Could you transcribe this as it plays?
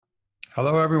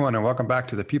Hello, everyone, and welcome back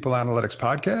to the People Analytics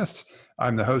Podcast.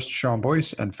 I'm the host, Sean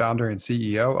Boyce, and founder and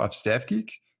CEO of Staff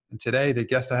Geek. And today, the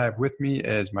guest I have with me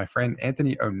is my friend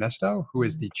Anthony Onesto, who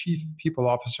is the Chief People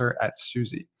Officer at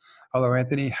Suzy. Hello,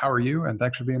 Anthony. How are you? And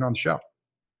thanks for being on the show.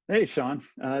 Hey, Sean.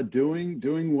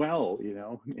 Doing well,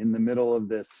 in the middle of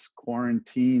this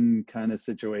quarantine kind of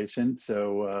situation.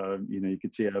 So, you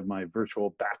can see I have my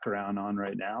virtual background on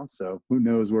right now. So who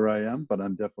knows where I am, but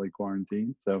I'm definitely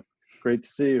quarantined. So great to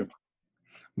see you.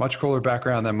 Much cooler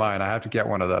background than mine. I have to get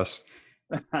one of those.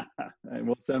 And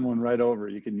we'll send one right over.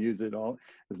 You can use it all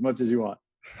as much as you want.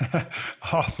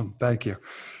 Awesome. Thank you.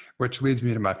 Which leads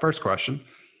me to my first question.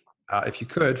 If you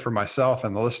could, for myself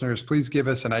and the listeners, please give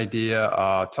us an idea.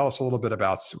 Tell us a little bit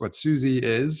about what Suzy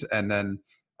is, and then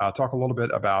talk a little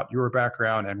bit about your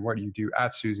background and what you do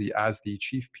at Suzy as the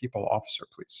Chief People Officer,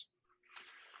 please.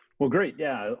 Well, great.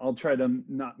 Yeah, I'll try to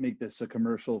not make this a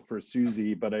commercial for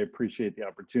Suzy, but I appreciate the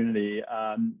opportunity.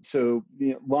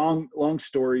 Long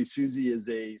story, Suzy is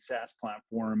a SaaS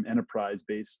platform,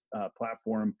 enterprise-based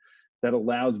platform that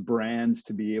allows brands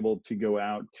to be able to go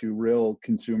out to real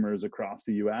consumers across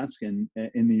the U.S. and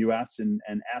in the U.S. and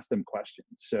ask them questions.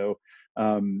 So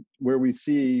where we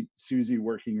see Suzy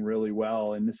working really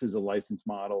well, and this is a license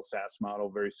model, SaaS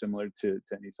model, very similar to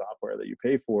any software that you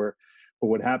pay for. But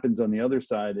what happens on the other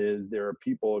side is there are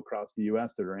people across the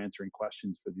U.S. that are answering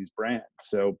questions for these brands.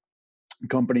 So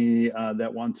company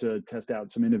that wants to test out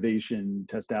some innovation,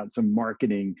 test out some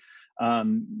marketing,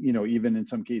 even in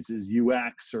some cases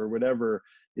UX or whatever,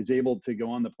 is able to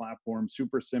go on the platform.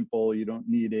 Super simple. You don't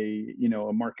need a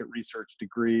market research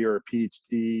degree or a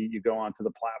PhD. You go onto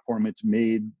the platform. It's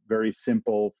made very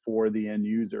simple for the end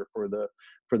user, for the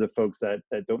folks that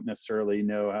don't necessarily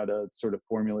know how to sort of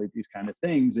formulate these kind of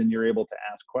things. And you're able to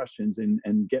ask questions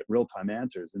and get real-time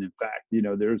answers. And in fact,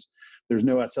 there's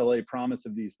no SLA promise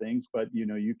of these things, but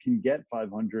you can get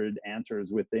 500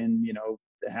 answers within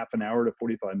half an hour to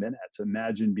 45 minutes.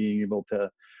 Imagine being able to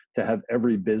have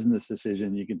every business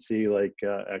decision. You can see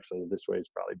actually this way is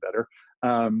probably better.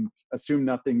 Assume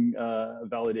nothing,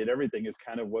 validate everything is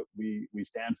kind of what we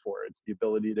stand for. It's the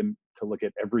ability to look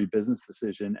at every business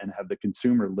decision and have the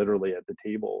consumer literally at the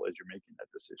table as you're making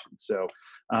that decision. So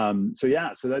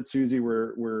that's Suzy.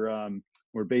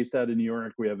 We're based out of New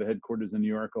York. We have a headquarters in New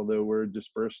York, although we're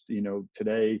dispersed.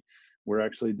 Today we're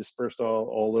actually dispersed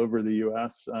all over the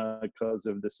U.S. Because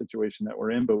of the situation that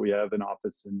we're in. But we have an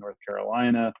office in North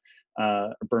Carolina,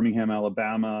 Birmingham,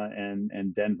 Alabama,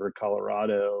 and Denver,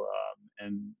 Colorado.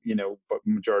 But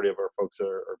majority of our folks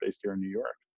are based here in New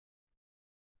York.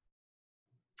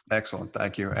 Excellent.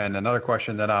 Thank you. And another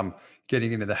question that I'm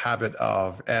getting into the habit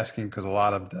of asking, because a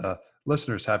lot of the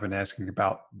listeners have been asking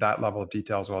about that level of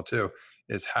detail as well too,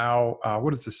 is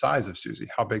what is the size of Suzy?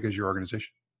 How big is your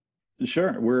organization?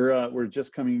 Sure. We're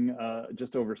just coming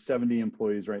just over 70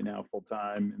 employees right now, full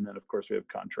time, and then of course we have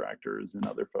contractors and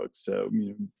other folks. So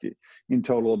in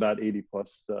total about 80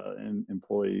 plus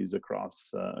employees across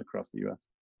the U.S.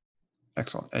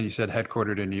 Excellent. And you said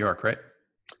headquartered in New York, right?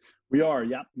 We are.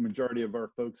 Yeah. Majority of our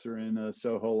folks are in a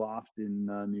Soho loft in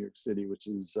New York City, which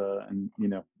is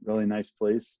really nice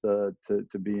place to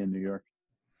be in New York.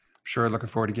 Sure. Looking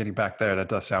forward to getting back there. That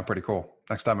does sound pretty cool.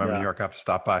 Next time I'm in New York, I have to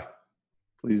stop by.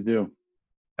 Please do.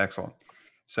 Excellent.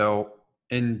 So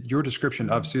in your description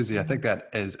of Suzy, I think that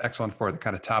is excellent for the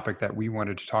kind of topic that we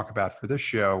wanted to talk about for this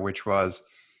show, which was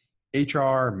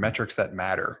HR metrics that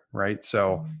matter, right?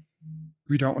 So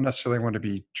we don't necessarily want to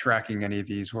be tracking any of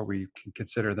these where we can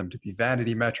consider them to be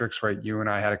vanity metrics, right? You and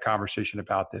I had a conversation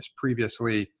about this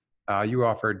previously. You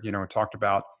offered, talked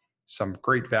about some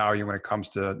great value when it comes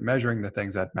to measuring the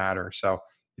things that matter. So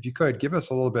if you could give us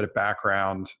a little bit of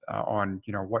background on,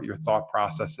 what your thought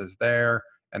process is there,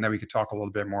 and then we could talk a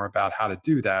little bit more about how to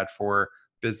do that for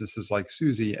businesses like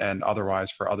Suzy and otherwise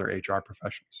for other HR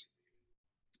professionals.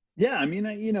 Yeah, I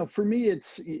mean, for me,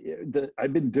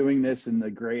 I've been doing this, and the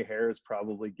gray hairs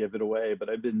probably give it away. But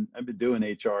I've been doing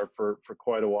HR for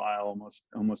quite a while,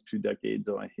 almost 2 decades.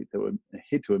 Though I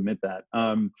hate to admit that.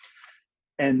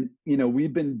 And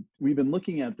we've been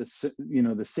looking at this,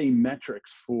 the same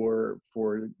metrics for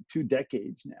 2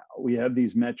 decades now. We have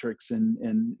these metrics, and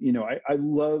I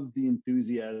love the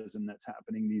enthusiasm that's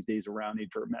happening these days around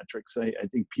HR metrics. I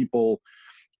think people,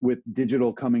 with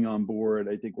digital coming on board,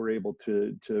 I think we're able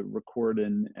to record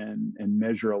and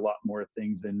measure a lot more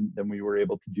things than we were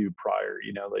able to do prior.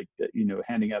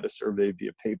 Handing out a survey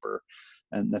via paper,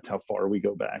 and that's how far we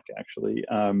go back actually.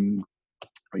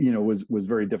 Was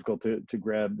very difficult to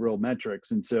grab real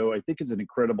metrics. And so I think it's an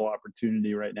incredible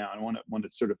opportunity right now. I want to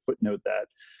sort of footnote that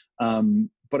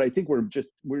but I think we're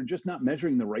just not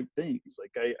measuring the right things.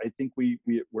 Like I think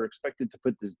we're expected to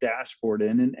put this dashboard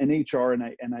in, and HR, and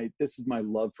I this is my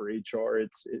love for HR.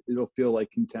 It'll feel like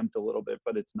contempt a little bit,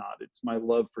 but it's not. It's my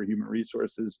love for human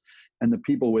resources and the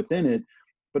people within it.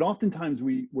 But oftentimes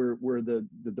we're the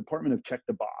department of check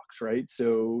the box, right?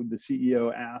 So the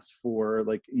CEO asks for,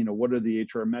 like, what are the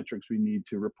HR metrics we need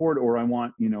to report, or I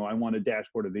want a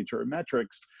dashboard of HR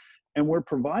metrics, and we're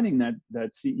providing that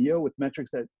CEO with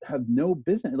metrics that have no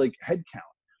business, like headcount,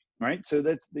 right? So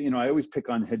that's I always pick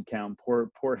on headcount, poor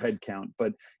headcount,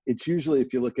 but it's usually,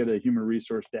 if you look at a human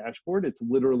resource dashboard, it's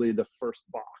literally the first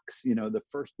box, the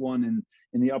first one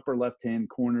in the upper left hand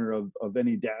corner of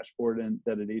any dashboard and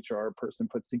that an HR person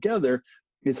puts together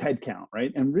is headcount,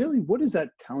 right? And really, what is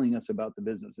that telling us about the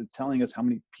business? It's telling us how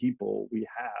many people we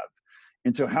have.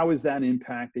 And so how is that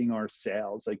impacting our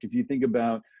sales? Like, if you think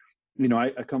about,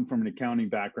 I come from an accounting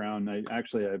background. I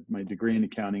have my degree in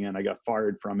accounting, and I got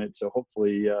fired from it. So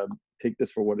hopefully, take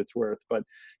this for what it's worth. But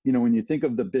when you think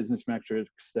of the business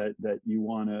metrics that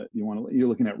you're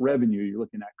looking at revenue, you're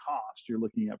looking at cost, you're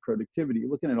looking at productivity, you're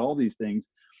looking at all these things,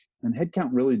 and headcount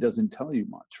really doesn't tell you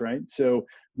much, right? So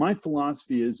my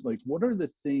philosophy is, like, what are the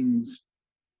things?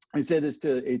 I say this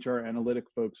to HR analytic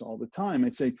folks all the time. I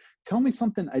say, tell me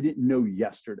something I didn't know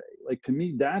yesterday. Like, to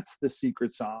me, that's the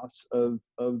secret sauce of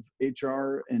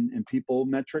HR and people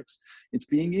metrics. It's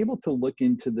being able to look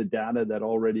into the data that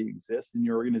already exists in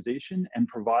your organization and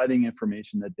providing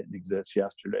information that didn't exist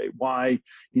yesterday. Why,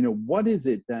 what is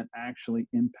it that actually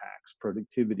impacts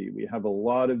productivity? We have a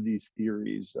lot of these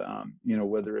theories,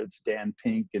 whether it's Dan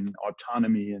Pink and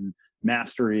autonomy and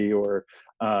mastery, or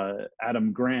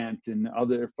Adam Grant and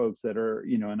other folks that are,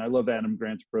 and I love Adam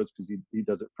Grant's approach because he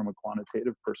does it from a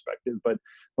quantitative perspective. But,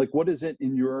 like, what is it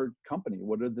in your company?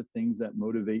 What are the things that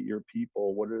motivate your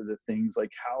people? What are the things, like,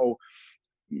 how,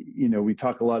 we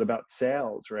talk a lot about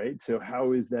sales, right? So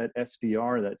how is that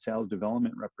SDR, that sales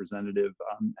development representative,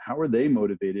 how are they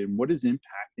motivated, and what is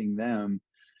impacting them?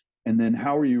 And then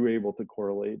how are you able to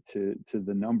correlate to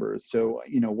the numbers? So,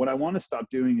 what I want to stop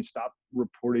doing is stop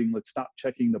reporting. Let's stop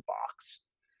checking the box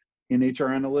in HR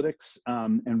analytics,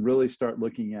 and really start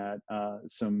looking at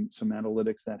some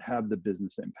analytics that have the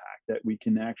business impact, that we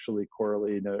can actually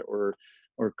correlate or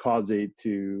causate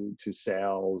to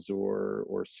sales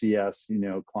or CS,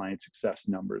 client success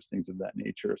numbers, things of that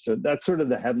nature. So that's sort of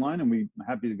the headline, and we're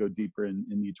happy to go deeper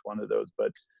in each one of those,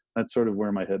 but that's sort of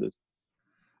where my head is.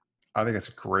 I think it's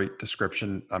a great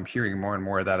description. I'm hearing more and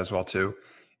more of that as well too.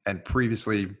 And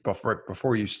previously,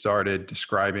 before you started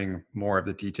describing more of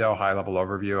the detail, high level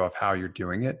overview of how you're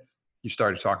doing it, you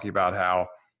started talking about how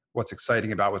what's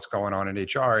exciting about what's going on in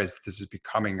HR is this is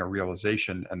becoming a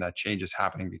realization, and that change is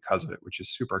happening because of it, which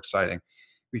is super exciting.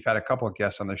 We've had a couple of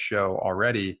guests on the show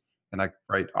already, and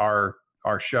our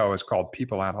show is called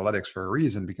People Analytics for a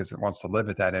reason, because it wants to live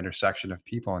at that intersection of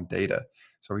people and data.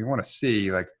 So we want to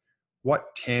see, like,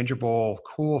 what tangible,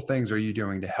 cool things are you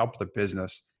doing to help the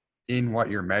business in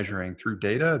what you're measuring through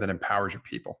data that empowers your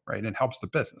people, right? And helps the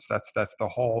business. That's the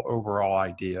whole overall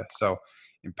idea. So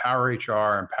empower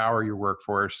HR, empower your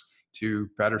workforce to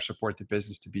better support the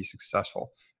business to be successful.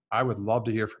 I would love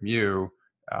to hear from you.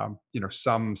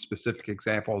 Some specific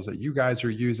examples that you guys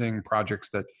are using, projects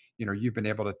that you've been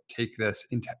able to take this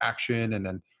into action and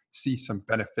then see some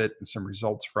benefit and some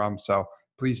results from. So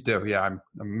please do. Yeah,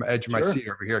 I'm edging my Sure. seat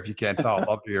over here. If you can't tell, I'd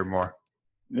love to hear more.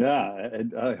 Yeah,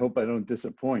 and I hope I don't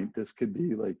disappoint. This could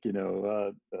be like,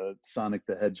 Sonic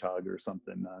the Hedgehog or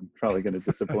something. I'm probably going to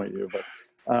disappoint you,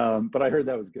 but I heard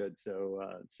that was good. So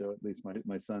at least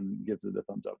my son gives it a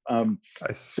thumbs up.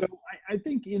 Nice. So I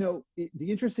think, the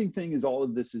interesting thing is all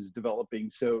of this is developing.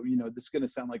 So, this is going to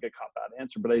sound like a cop-out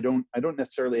answer, but I don't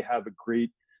necessarily have a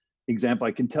great example.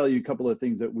 I can tell you a couple of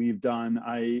things that we've done.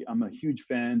 I'm a huge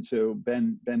fan. So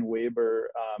Ben Weber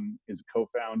is a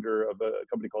co-founder of a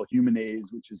company called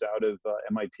Humanase, which is out of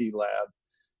MIT lab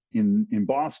in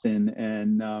Boston.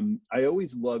 And I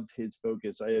always loved his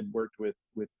focus. I had worked with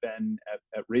Ben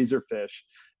at Razorfish,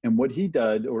 and what he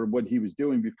did, or what he was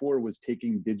doing before, was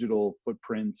taking digital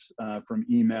footprints from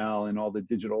email and all the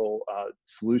digital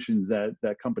solutions that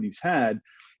companies had.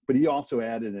 But he also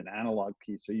added an analog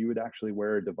piece. So you would actually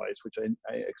wear a device, which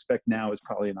I expect now is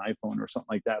probably an iPhone or something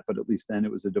like that, but at least then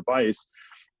it was a device.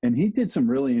 And he did some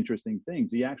really interesting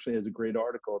things. He actually has a great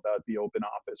article about the open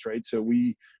office, right? So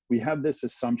we have this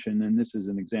assumption, and this is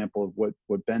an example of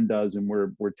what Ben does, and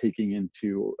we're taking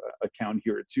into account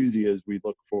here at Suzy as we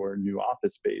look for new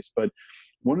office space. But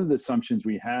one of the assumptions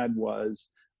we had was,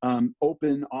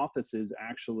 open offices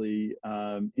actually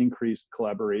increased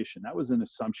collaboration. That was an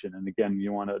assumption. And again,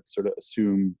 you want to sort of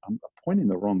assume, I'm pointing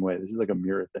the wrong way. This is like a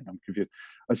mirror thing. I'm confused.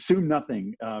 Assume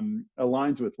nothing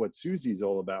aligns with what Susie's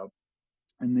all about.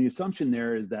 And the assumption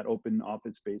there is that open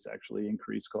office space actually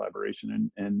increased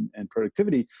collaboration and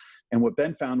productivity. And what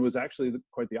Ben found was actually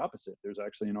quite the opposite. There's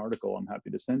actually an article I'm happy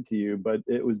to send to you, but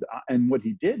it was, and what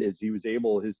he did is he was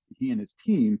able, he and his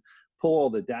team pull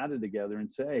all the data together and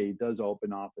say, does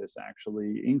open office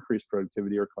actually increase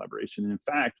productivity or collaboration? And in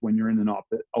fact, when you're in an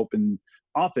open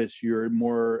office, you're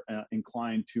more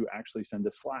inclined to actually send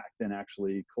a Slack than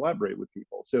actually collaborate with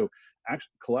people. So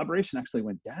collaboration actually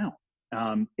went down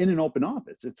in an open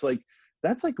office. It's like,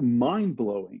 that's like mind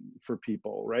blowing for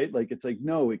people, right? Like, it's like,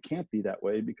 no, it can't be that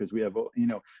way because we have,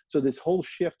 so this whole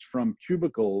shift from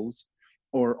cubicles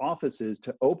or offices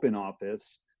to open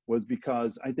office was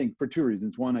because I think for two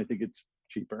reasons. One, I think it's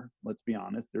cheaper. Let's be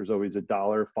honest. There's always a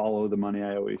dollar, follow the money,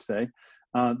 I always say.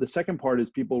 The second part is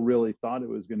people really thought it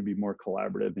was going to be more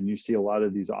collaborative, and you see a lot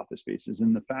of these office spaces.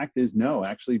 And the fact is, no,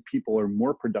 actually people are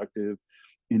more productive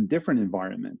in different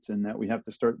environments, and that we have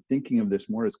to start thinking of this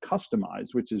more as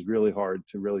customized, which is really hard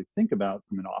to really think about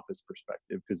from an office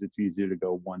perspective, because it's easier to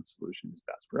go one solution is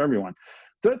best for everyone.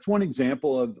 So that's one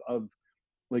example of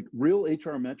like real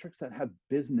HR metrics that have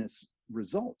business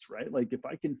results, right? Like if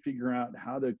I can figure out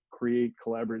how to create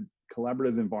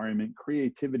collaborative environment,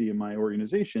 creativity in my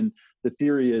organization, the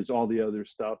theory is all the other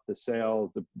stuff, the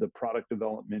sales, the product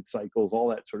development cycles, all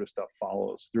that sort of stuff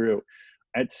follows through.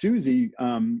 At Suzy,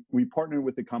 we partnered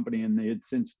with the company, and they had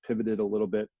since pivoted a little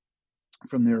bit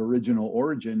from their original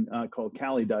origin called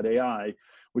Kali.ai,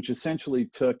 which essentially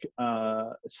took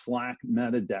Slack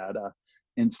metadata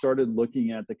and started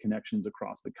looking at the connections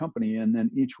across the company. And then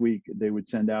each week they would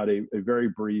send out a very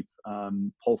brief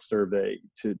pulse survey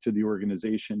to the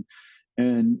organization.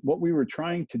 And what we were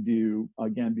trying to do,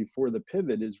 again, before the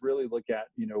pivot, is really look at,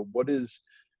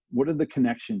 what are the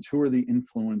connections? Who are the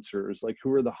influencers? Like,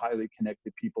 who are the highly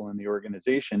connected people in the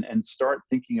organization? And start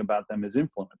thinking about them as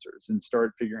influencers, and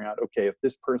start figuring out, okay, if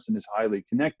this person is highly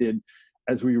connected,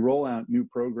 as we roll out new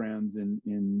programs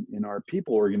in our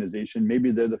people organization, maybe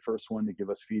they're the first one to give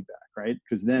us feedback, right?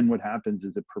 Because then what happens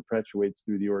is it perpetuates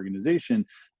through the organization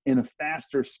in a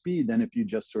faster speed than if you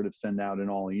just sort of send out an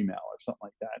all email or something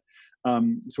like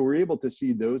that. So we're able to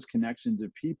see those connections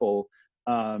of people.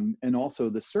 And also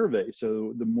the survey.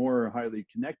 So the more highly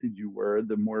connected you were,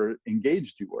 the more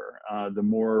engaged you were, the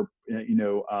more,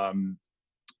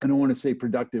 I don't want to say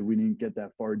productive. We didn't get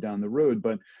that far down the road,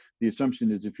 but the assumption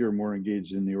is if you're more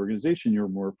engaged in the organization, you're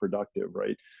more productive,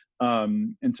 right?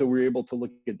 And so we're able to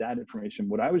look at that information.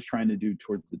 What I was trying to do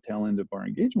towards the tail end of our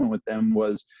engagement with them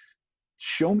was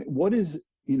show me what is,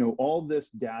 all this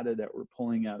data that we're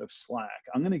pulling out of Slack.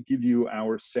 I'm going to give you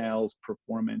our sales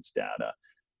performance data.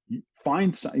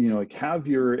 Find some, like have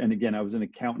your, and again, I was an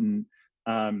accountant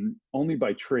only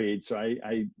by trade. So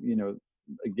I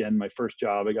again, my first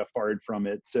job, I got fired from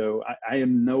it. So I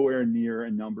am nowhere near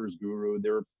a numbers guru.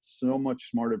 There are so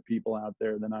much smarter people out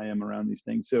there than I am around these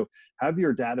things. So have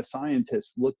your data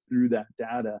scientists look through that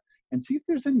data and see if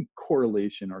there's any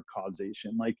correlation or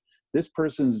causation. Like, this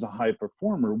person is a high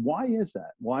performer. Why is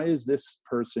that? Why is this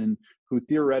person, who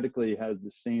theoretically has the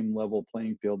same level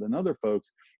playing field than other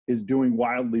folks, is doing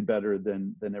wildly better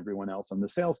than everyone else on the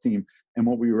sales team? And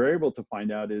what we were able to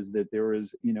find out is that there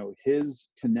was, his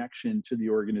connection to the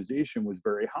organization was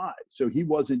very high. So he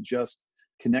wasn't just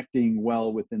connecting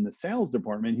well within the sales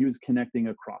department, he was connecting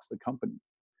across the company.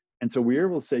 And so we were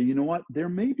able to say, you know what, there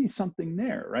may be something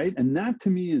there, right? And that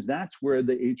to me that's where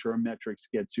the HR metrics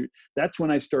gets you. That's when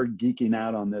I start geeking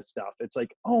out on this stuff. It's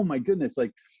like, oh my goodness,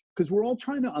 like, because we're all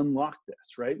trying to unlock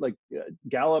this, right? Like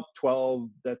Gallup 12,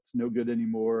 that's no good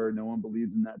anymore. No one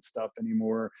believes in that stuff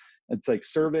anymore. It's like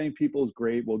surveying people is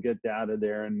great. We'll get data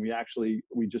there. And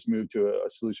we just moved to a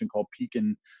solution called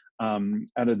Pekin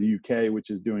out of the UK, which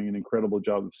is doing an incredible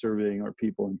job of surveying our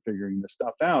people and figuring this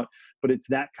stuff out. But it's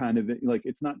that kind of, like,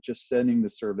 it's not just sending the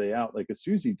survey out like a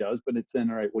Suzy does, but it's then,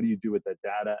 all right, what do you do with that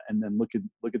data? And then look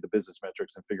at the business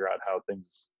metrics and figure out how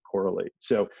things correlate.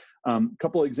 So a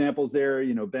couple of examples there,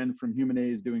 Ben from Human A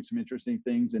is doing some interesting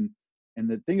things. And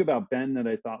the thing about Ben that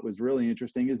I thought was really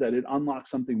interesting is that it unlocks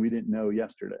something we didn't know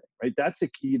yesterday, right? That's the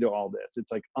key to all this.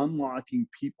 It's like unlocking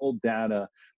people data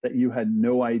that you had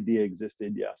no idea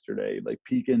existed yesterday. Like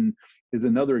Pekin is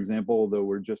another example, although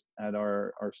we're just at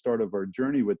our start of our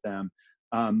journey with them.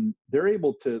 They're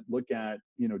able to look at,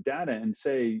 data and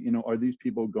say, are these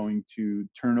people going to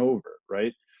turn over,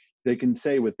 right? They can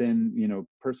say within,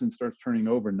 person starts turning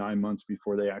over 9 months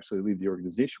before they actually leave the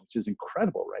organization, which is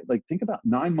incredible, right? Like, think about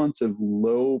 9 months of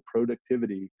low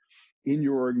productivity in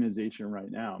your organization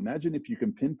right now. Imagine if you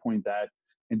can pinpoint that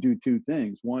and do two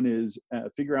things. One is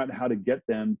figure out how to get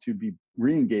them to be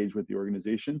re-engaged with the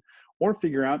organization, or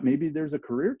figure out maybe there's a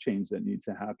career change that needs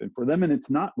to happen for them, and it's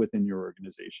not within your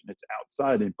organization, it's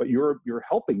outside it, but you're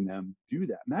helping them do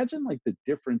that. Imagine like the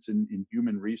difference in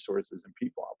human resources and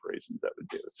people operations that would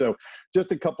do. So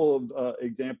just a couple of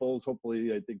examples.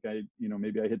 Hopefully, I think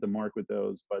maybe I hit the mark with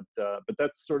those, but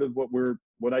that's sort of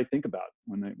what I think about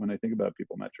when I think about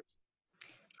people metrics.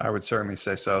 I would certainly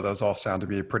say so. Those all sound to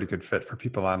be a pretty good fit for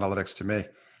people analytics to me.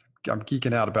 I'm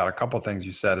geeking out about a couple of things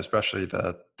you said, especially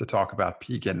the talk about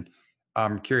Pekin.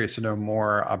 I'm curious to know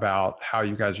more about how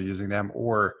you guys are using them,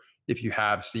 or if you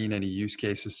have seen any use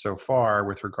cases so far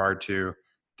with regard to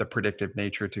the predictive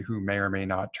nature to who may or may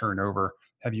not turn over.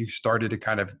 Have you started to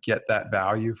kind of get that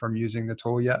value from using the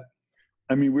tool yet?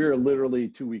 I mean, we're literally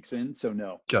 2 weeks in, so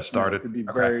Just no, started. to be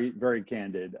Okay. very, very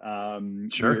candid.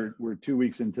 Sure. We're 2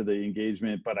 weeks into the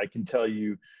engagement, but I can tell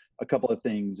you a couple of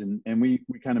things, and we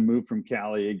kind of moved from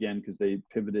Cali again because they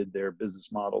pivoted their business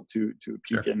model to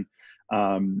Sure. Pekin.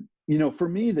 For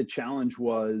me, the challenge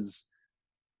was,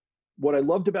 what I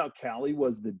loved about Cali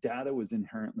was the data was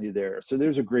inherently there. So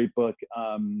there's a great book,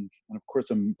 and of course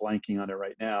I'm blanking on it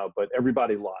right now, but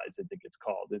Everybody Lies, I think it's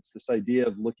called. It's this idea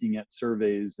of looking at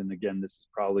surveys, and again, this is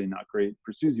probably not great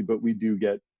for Susie, but we do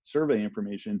get survey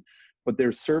information. But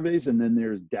there's surveys, and then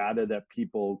there's data that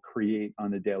people create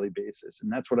on a daily basis.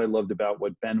 And that's what I loved about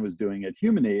what Ben was doing at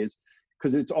Humanaze,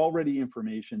 because it's already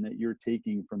information that you're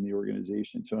taking from the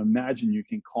organization. So imagine you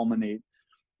can culminate,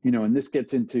 and this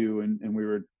gets into, and we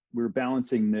were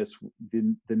balancing this,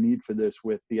 the need for this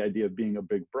with the idea of being a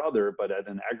big brother, but at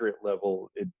an aggregate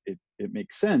level, it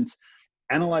makes sense.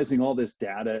 Analyzing all this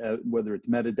data, whether it's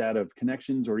metadata of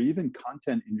connections or even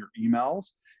content in your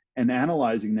emails, and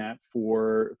analyzing that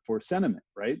for sentiment,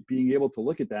 right? Being able to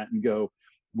look at that and go,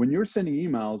 when you're sending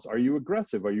emails, are you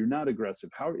aggressive? Are you not aggressive?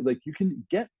 How, like, you can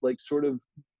get like sort of,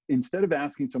 instead of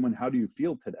asking someone, how do you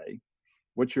feel today?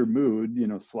 What's your mood?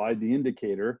 Slide the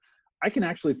indicator. I can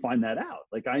actually find that out.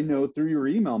 Like, I know through your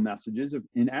email messages,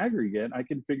 in aggregate, I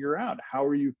can figure out how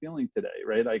are you feeling today,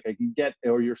 right? Like, I can get,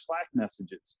 or your Slack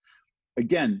messages.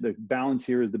 Again, the balance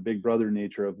here is the big brother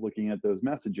nature of looking at those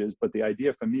messages. But the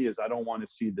idea for me is I don't want to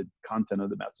see the content of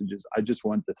the messages. I just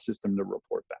want the system to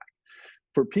report back.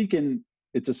 For Pekin,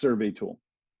 it's a survey tool.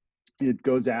 It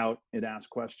goes out, it asks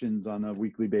questions on a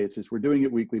weekly basis. We're doing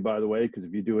it weekly, by the way, because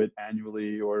if you do it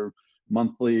annually or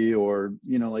monthly, or,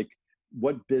 like,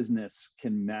 what business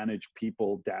can manage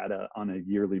people data on a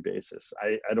yearly basis?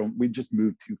 We just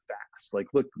move too fast. Like,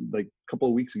 look, like a couple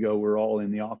of weeks ago, we're all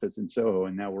in the office in Soho,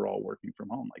 and now we're all working from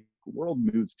home. Like, the world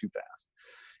moves too fast.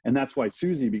 And that's why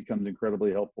Susie becomes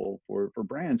incredibly helpful for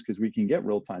brands, because we can get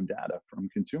real-time data from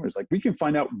consumers. Like, we can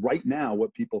find out right now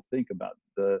what people think about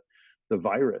the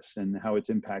virus and how it's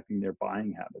impacting their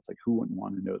buying habits. Like, who wouldn't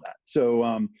want to know that?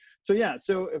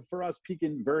 So for us,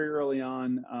 Pekin, very early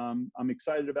on, I'm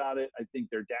excited about it. I think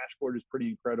their dashboard is pretty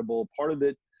incredible. Part of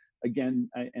it, again,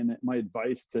 and my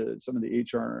advice to some of the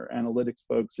HR analytics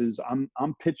folks is,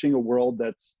 I'm pitching a world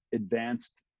that's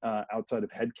advanced outside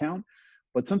of headcount.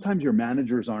 But sometimes your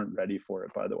managers aren't ready for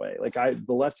it, by the way. Like,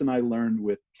 the lesson I learned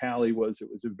with Cali was, it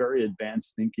was a very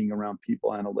advanced thinking around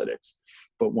people analytics,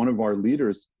 but one of our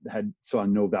leaders saw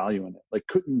no value in it, like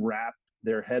couldn't wrap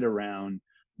their head around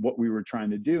what we were trying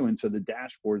to do. And so the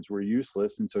dashboards were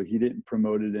useless. And so he didn't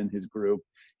promote it in his group.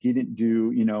 He didn't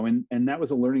do, and that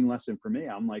was a learning lesson for me.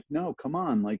 I'm like, no, come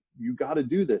on, like, you got to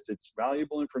do this. It's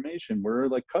valuable information. We're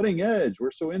like cutting edge.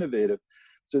 We're so innovative.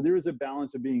 So there is a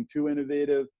balance of being too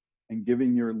innovative and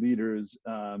giving your leaders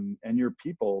and your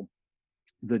people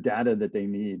the data that they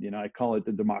need. I call it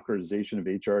the democratization of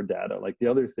HR data. Like, the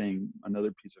other thing,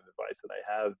 another piece of advice that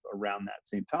I have around that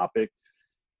same topic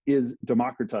is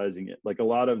democratizing it. Like, a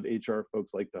lot of HR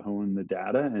folks like to hone the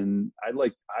data, and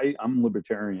I'm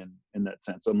libertarian in that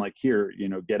sense. I'm like, here,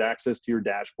 get access to your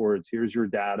dashboards. Here's your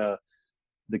data.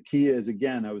 The key is,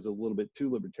 again, I was a little bit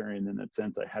too libertarian in that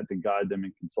sense. I had to guide them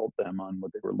and consult them on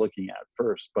what they were looking at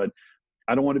first. But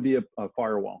I don't want to be a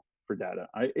firewall for data.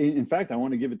 In fact, I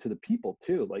want to give it to the people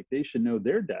too. Like, they should know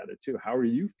their data too. How are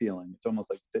you feeling? It's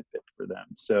almost like Fitbit for them.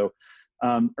 So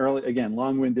early, again,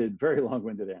 very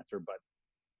long-winded answer, but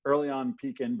early on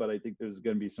Pekin, but I think there's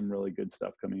going to be some really good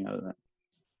stuff coming out of that.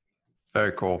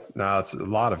 Very cool. No, it's a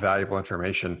lot of valuable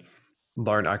information.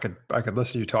 Lauren, I could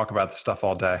listen to you talk about this stuff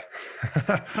all day.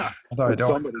 Although I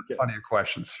don't have plenty of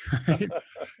questions. Right?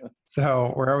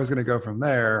 So where I was going to go from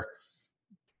there,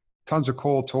 tons of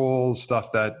cool tools,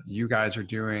 stuff that you guys are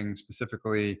doing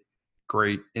specifically,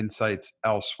 great insights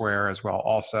elsewhere as well.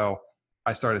 Also,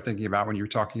 I started thinking about when you were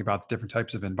talking about the different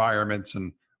types of environments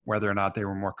and whether or not they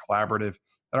were more collaborative.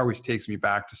 That always takes me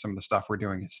back to some of the stuff we're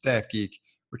doing at Staff Geek,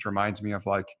 which reminds me of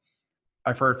like,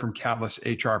 I've heard from countless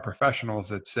HR professionals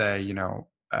that say,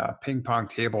 a ping pong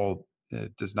table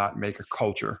does not make a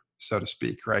culture, so to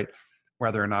speak, right?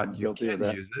 Whether or I'm not you guilty of can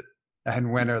that. use it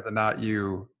and whether or not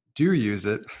you do use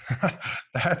it,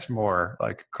 that's more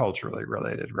like culturally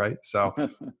related, right? So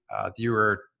you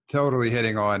were totally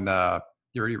hitting on,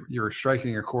 you were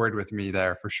striking a chord with me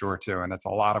there for sure too. And that's a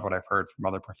lot of what I've heard from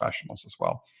other professionals as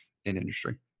well in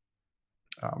industry.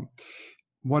 Um,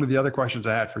 One of the other questions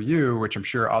I had for you, which I'm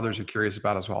sure others are curious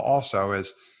about as well, also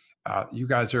is you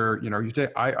guys are,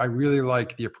 I really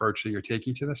like the approach that you're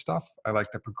taking to this stuff. I like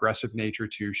the progressive nature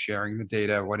to sharing the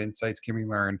data. What insights can we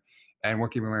learn and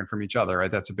what can we learn from each other,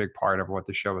 right? That's a big part of what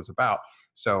the show is about.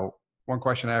 So one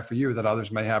question I have for you that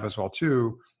others may have as well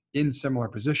too, in similar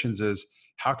positions is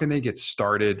how can they get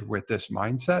started with this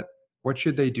mindset? What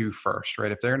should they do first,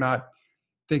 right? If they're not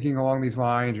thinking along these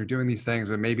lines or doing these things,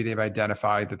 but maybe they've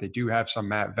identified that they do have some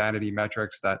vanity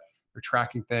metrics that are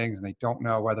tracking things and they don't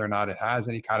know whether or not it has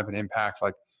any kind of an impact.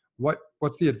 Like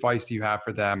what's the advice that you have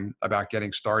for them about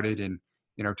getting started and,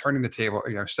 turning the table,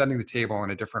 setting the table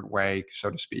in a different way, so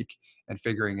to speak, and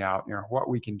figuring out, what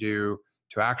we can do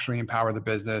to actually empower the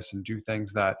business and do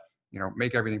things that,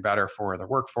 make everything better for the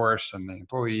workforce and the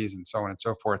employees and so on and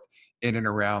so forth in and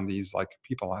around these like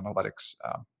people analytics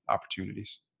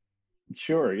opportunities.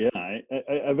 Sure. Yeah. I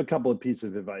have a couple of pieces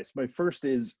of advice. My first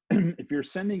is if you're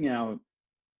sending out,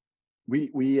 we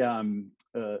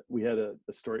had a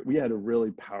story. We had a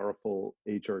really powerful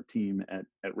HR team at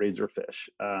Razorfish,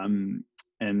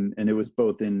 and it was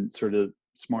both in sort of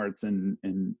smarts and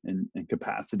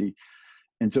capacity.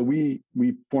 And so we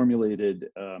formulated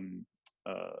an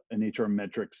HR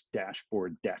metrics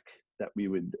dashboard deck that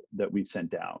we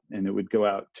sent out, and it would go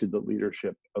out to the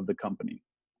leadership of the company.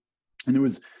 And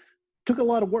it took a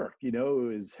lot of work, it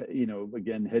was,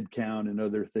 again, headcount and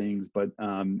other things, but,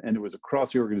 and it was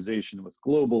across the organization. It was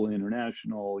global,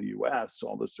 international, US,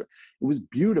 all this. It was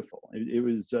beautiful. It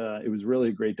was really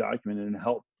a great document, and it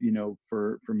helped,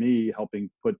 for me,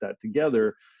 helping put that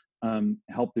together,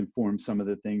 helped inform some of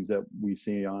the things that we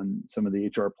see on some of the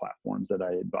HR platforms that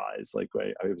I advise. Like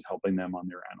I was helping them on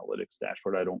their analytics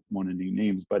dashboard. I don't want to name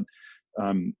names, but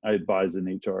I advised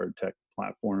an HR tech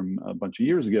platform a bunch of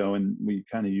years ago, and we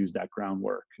kind of used that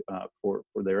groundwork for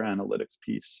their analytics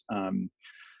piece.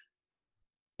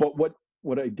 But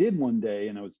what I did one day,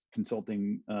 and I was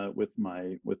consulting with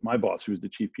my boss, who's the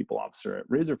chief people officer at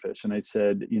Razorfish, and I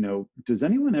said, does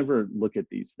anyone ever look at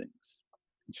these things?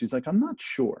 And she's like, I'm not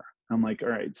sure. I'm like, all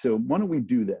right, so why don't we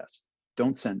do this?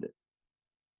 Don't send it.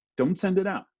 Don't send it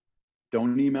out.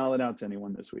 Don't email it out to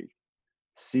anyone this week.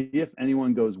 See if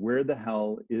anyone goes, where the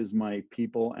hell is my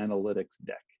people analytics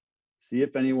deck? See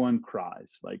if anyone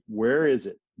cries. Like, where is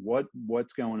it?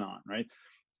 What's going on, right?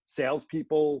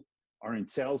 Salespeople are in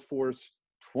Salesforce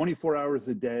 24 hours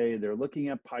a day. They're looking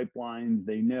at pipelines.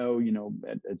 They know,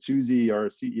 at Suzy, our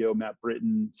CEO, Matt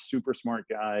Britton, super smart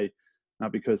guy,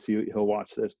 not because he'll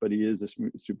watch this, but he is a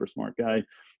super smart guy.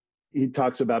 He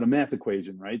talks about a math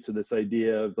equation, right? So this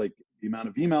idea of like the amount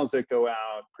of emails that go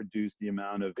out produce the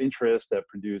amount of interest that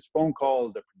produce phone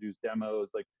calls, that produce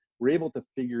demos. Like we're able to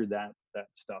figure that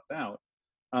stuff out.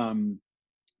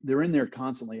 They're in there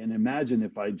constantly. And imagine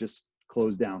if I just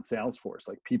closed down Salesforce,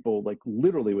 like people like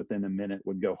literally within a minute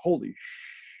would go, holy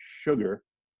sugar.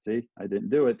 See, I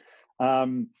didn't do it.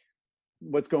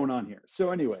 What's going on here? So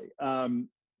anyway,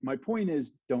 my point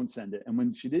is don't send it. And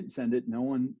when she didn't send it,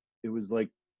 it was like,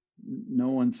 no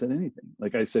one said anything.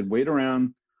 Like I said, wait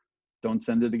around, don't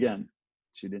send it again.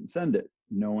 She didn't send it.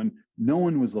 No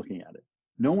one was looking at it.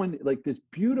 No one, like this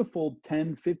beautiful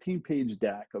 10, 15 page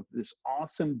deck of this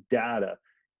awesome data,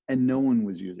 and no one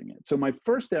was using it. So my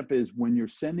first step is when you're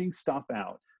sending stuff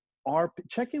out,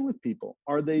 check in with people.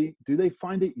 Do they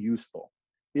find it useful?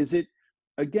 Is it,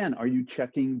 again, are you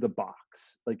checking the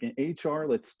box? Like in HR,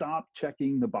 let's stop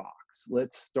checking the box.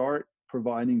 Let's start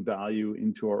providing value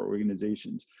into our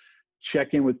organizations.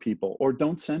 Check in with people, or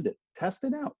don't send it. Test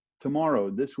it out tomorrow,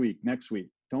 this week, next week.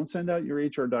 Don't send out your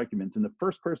HR documents. And the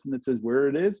first person that says where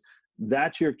it is,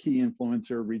 that's your key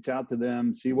influencer. Reach out to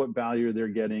them, see what value they're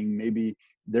getting. Maybe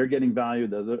they're getting value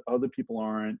that other people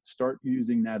aren't. Start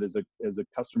using that as a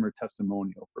customer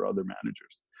testimonial for other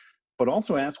managers. But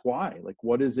also ask why. Like,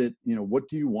 what is it, what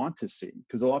do you want to see?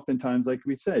 Because oftentimes, like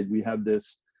we said, we have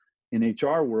this in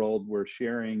HR world, we're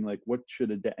sharing like what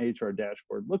should a HR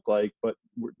dashboard look like, but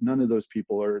none of those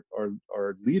people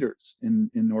are leaders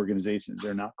in organizations.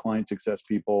 They're not client success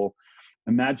people.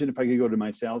 Imagine if I could go to my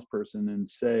salesperson and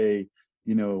say,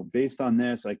 based on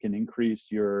this, I can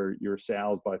increase your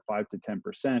sales by 5 to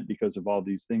 10% because of all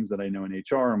these things that I know in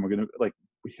HR. And we're going to like,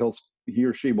 he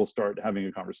or she will start having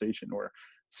a conversation. Or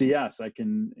CS, I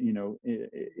can,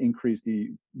 increase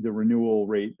the renewal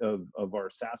rate of our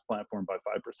SaaS platform by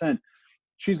 5%.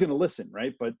 She's going to listen,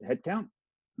 right? But headcount,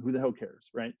 who the hell cares,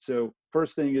 right? So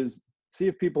first thing is see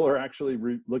if people are actually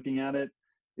looking at it.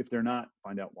 If they're not,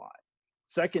 find out why.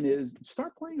 Second is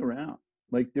start playing around.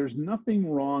 Like there's nothing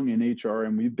wrong in HR,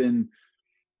 and we've been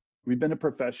a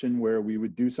profession where we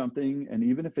would do something, and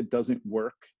even if it doesn't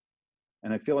work,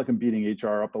 and I feel like I'm beating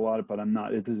HR up a lot, but I'm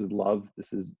not. This is love.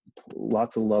 This is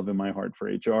lots of love in my heart for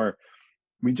HR.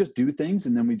 We just do things,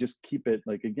 and then we just keep it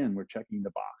like, again, we're checking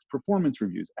the box. Performance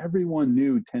reviews. Everyone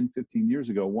knew 10, 15 years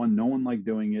ago, one, no one liked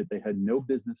doing it. They had no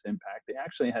business impact. They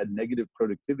actually had negative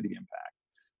productivity impact.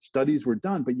 Studies were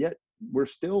done, but yet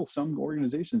some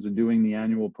organizations are doing the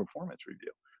annual performance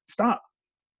review. Stop.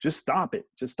 Just stop it.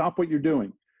 Just stop what you're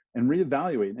doing and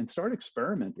reevaluate and start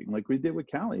experimenting like we did with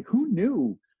Cali. Who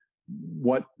knew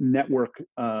what network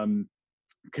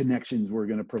connections were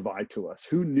going to provide to us?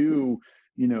 Who knew,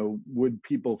 would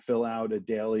people fill out a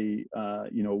daily,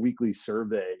 weekly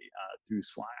survey through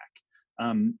Slack?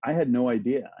 I had no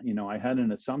idea. I had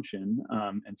an assumption,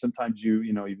 and sometimes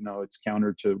even though it's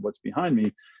counter to what's behind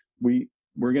me,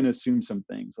 we're going to assume some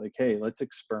things like, hey, let's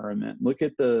experiment. Look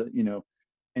at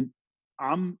and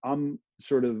I'm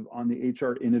sort of on the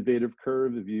HR innovative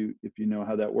curve. If you know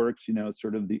how that works,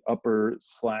 sort of the upper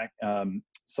Slack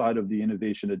side of the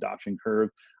innovation adoption curve.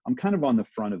 I'm kind of on the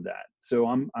front of that. So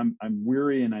I'm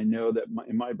weary, and I know that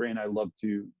in my brain, I love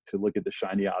to look at the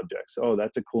shiny objects. Oh,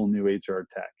 that's a cool new HR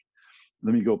tech.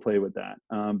 Let me go play with that.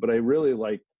 But I really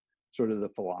like sort of the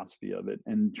philosophy of it,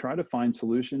 and try to find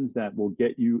solutions that will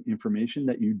get you information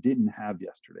that you didn't have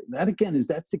yesterday. That again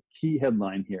that's the key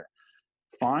headline here.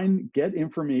 Get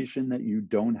information that you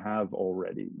don't have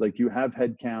already. Like you have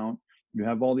headcount, you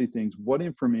have all these things. What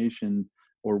information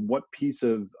or what piece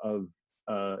of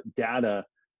data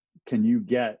can you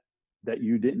get that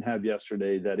you didn't have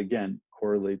yesterday that again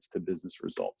correlates to business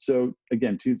results? So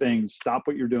again, two things: stop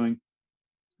what you're doing.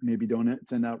 Maybe don't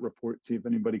send out reports, see if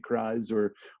anybody cries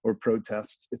or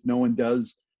protests. If no one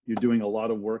does, you're doing a lot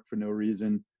of work for no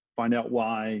reason. Find out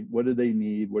why. What do they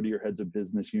need? What do your heads of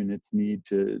business units need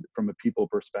from a people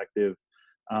perspective?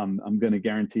 I'm going to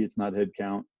guarantee it's not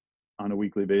headcount on a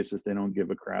weekly basis. They don't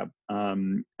give a crap.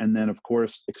 And then, of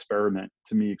course, experiment.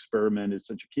 To me, experiment is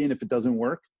such a key. And if it doesn't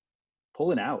work,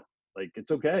 pull it out. Like, it's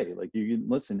okay. Like, you can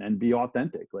listen and be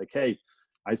authentic. Like, hey,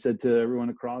 I said to everyone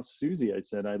across Susie, I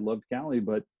said, I loved Cali,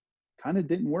 but kind of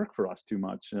didn't work for us too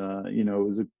much. It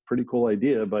was a pretty cool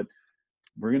idea, but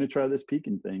we're going to try this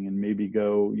peaking thing and maybe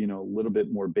go, a little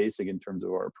bit more basic in terms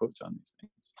of our approach on these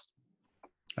things.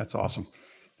 That's awesome.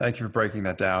 Thank you for breaking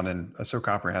that down and so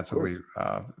comprehensively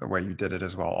the way you did it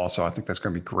as well. Also, I think that's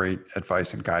going to be great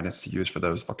advice and guidance to use for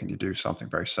those looking to do something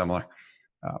very similar.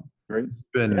 Great. It's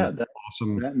been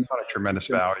awesome. That a tremendous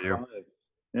value.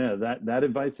 Yeah, that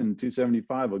advice in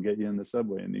 275 will get you in the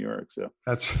subway in New York. So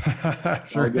that's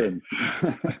all right. Good.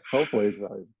 Hopefully it's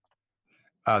valuable.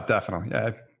 Definitely.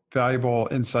 Yeah, valuable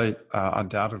insight,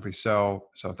 undoubtedly so.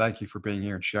 So thank you for being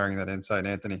here and sharing that insight,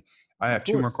 Anthony. I have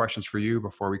two more questions for you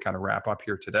before we kind of wrap up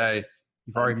here today.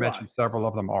 You've already mentioned several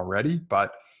of them already,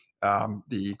 but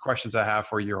the questions I have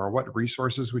for you are: what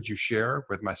resources would you share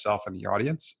with myself and the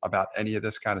audience about any of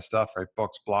this kind of stuff, right?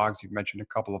 Books, blogs, you've mentioned a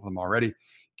couple of them already.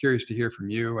 Curious to hear from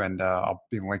you, and I'll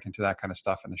be linking to that kind of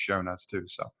stuff in the show notes too.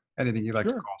 So anything you'd like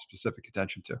to call specific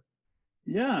attention to?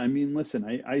 Yeah, I mean,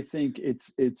 listen, I think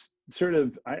it's sort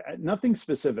of nothing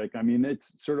specific. I mean,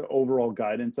 it's sort of overall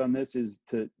guidance on this is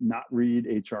to not read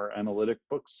HR analytic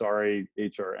books. Sorry,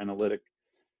 HR analytic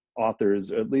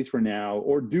authors, at least for now,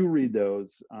 or do read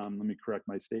those. Let me correct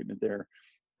my statement there.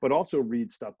 But also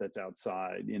read stuff that's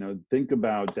outside. Think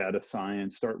about data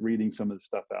science. Start reading some of the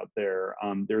stuff out there.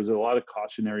 There's a lot of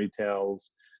cautionary tales.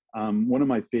 One of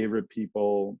my favorite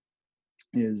people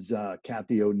is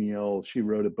Kathy O'Neill. She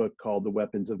wrote a book called The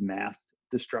Weapons of Math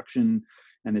Destruction,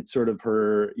 and it's sort of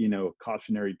her,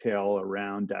 cautionary tale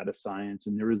around data science.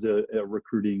 And there is a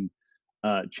recruiting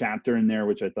chapter in there,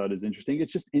 which I thought is interesting.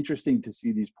 It's just interesting to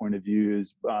see these point of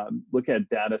views. Look at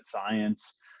data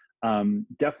science.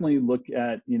 Definitely look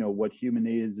at what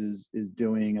Humanase is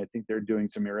doing. I think they're doing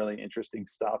some really interesting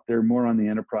stuff. They're more on the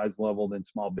enterprise level than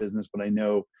small business, but I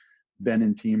know Ben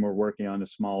and team are working on a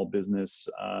small business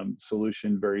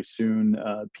solution very soon.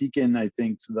 Pekin, I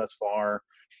think, thus far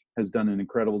has done an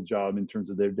incredible job in terms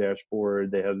of their dashboard.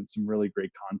 They have some really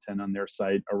great content on their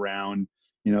site around,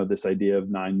 this idea of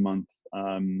 9-month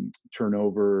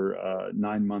turnover,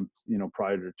 9-month,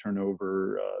 prior to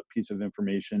turnover piece of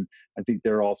information. I think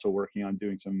they're also working on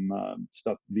doing some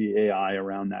stuff via AI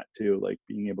around that too, like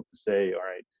being able to say, all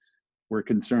right, we're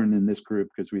concerned in this group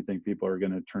because we think people are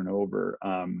going to turn over.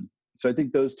 So I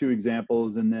think those two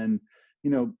examples, and then,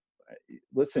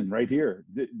 listen right here,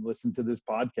 listen to this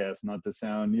podcast, not to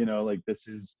sound, like this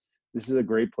is a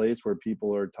great place where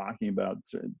people are talking about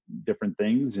different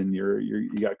things, and you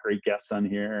got great guests on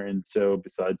here. And so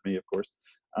besides me, of course,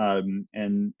 and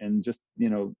just,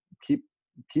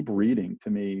 keep reading to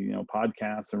me,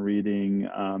 podcasts and reading,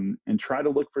 and try to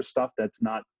look for stuff that's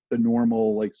not the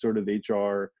normal, like sort of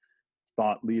HR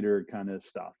thought leader kind of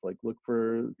stuff. Like look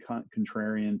for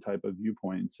contrarian type of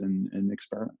viewpoints and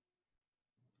experiment.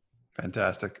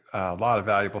 Fantastic. A lot of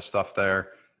valuable stuff there.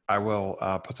 I will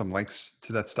put some links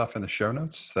to that stuff in the show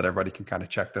notes so that everybody can kind of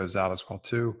check those out as well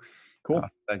too. Cool.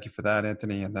 Thank you for that,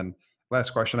 Anthony. And then last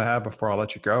question I have before I'll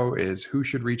let you go is, who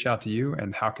should reach out to you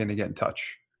and how can they get in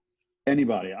touch?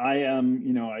 Anybody. I am,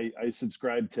 I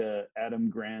subscribe to Adam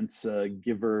Grant's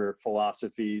giver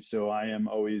philosophy. So I am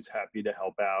always happy to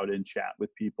help out and chat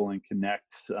with people and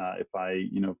connect. If I,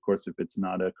 of course, if it's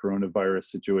not a coronavirus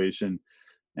situation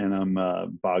and I'm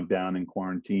bogged down in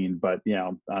quarantine. But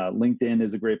LinkedIn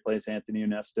is a great place. Anthony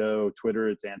Onesto. Twitter,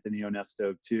 it's Anthony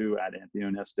Onesto too, at Anthony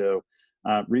Onesto.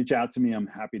 Reach out to me. I'm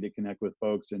happy to connect with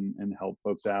folks and help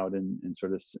folks out and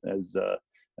sort of,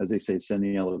 as they say, send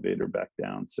the elevator back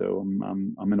down. So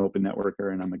I'm an open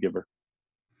networker and I'm a giver.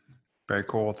 Very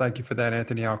cool. Thank you for that,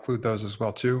 Anthony. I'll include those as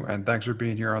well too. And thanks for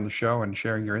being here on the show and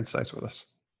sharing your insights with us.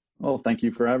 Well, thank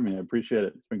you for having me. I appreciate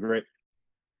it. It's been great.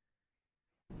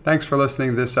 Thanks for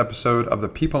listening to this episode of the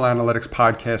People Analytics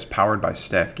Podcast powered by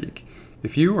Staff Geek.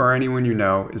 If you or anyone you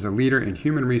know is a leader in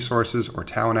human resources or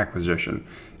talent acquisition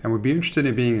and would be interested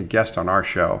in being a guest on our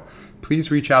show,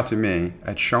 please reach out to me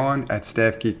at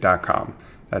Sean@staffgeek.com.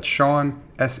 That's Sean,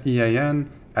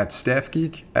 SEAN, at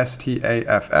Staffgeek,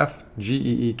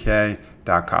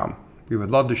 STAFFGEEK.com. We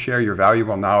would love to share your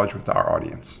valuable knowledge with our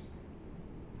audience.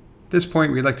 At this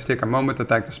point, we'd like to take a moment to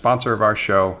thank the sponsor of our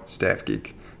show, Staff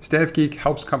Geek. Staff Geek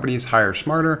helps companies hire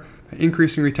smarter by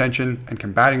increasing retention and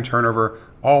combating turnover,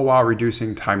 all while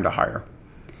reducing time to hire.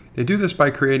 They do this by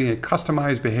creating a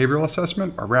customized behavioral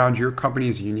assessment around your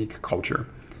company's unique culture.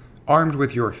 Armed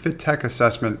with your Fit Tech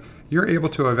assessment, you're able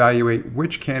to evaluate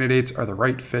which candidates are the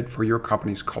right fit for your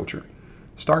company's culture.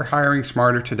 Start hiring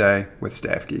smarter today with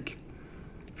Staff Geek.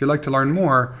 If you'd like to learn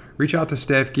more, reach out to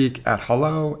Staff Geek at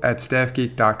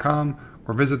hello@staffgeek.com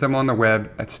or visit them on the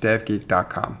web at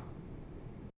staffgeek.com.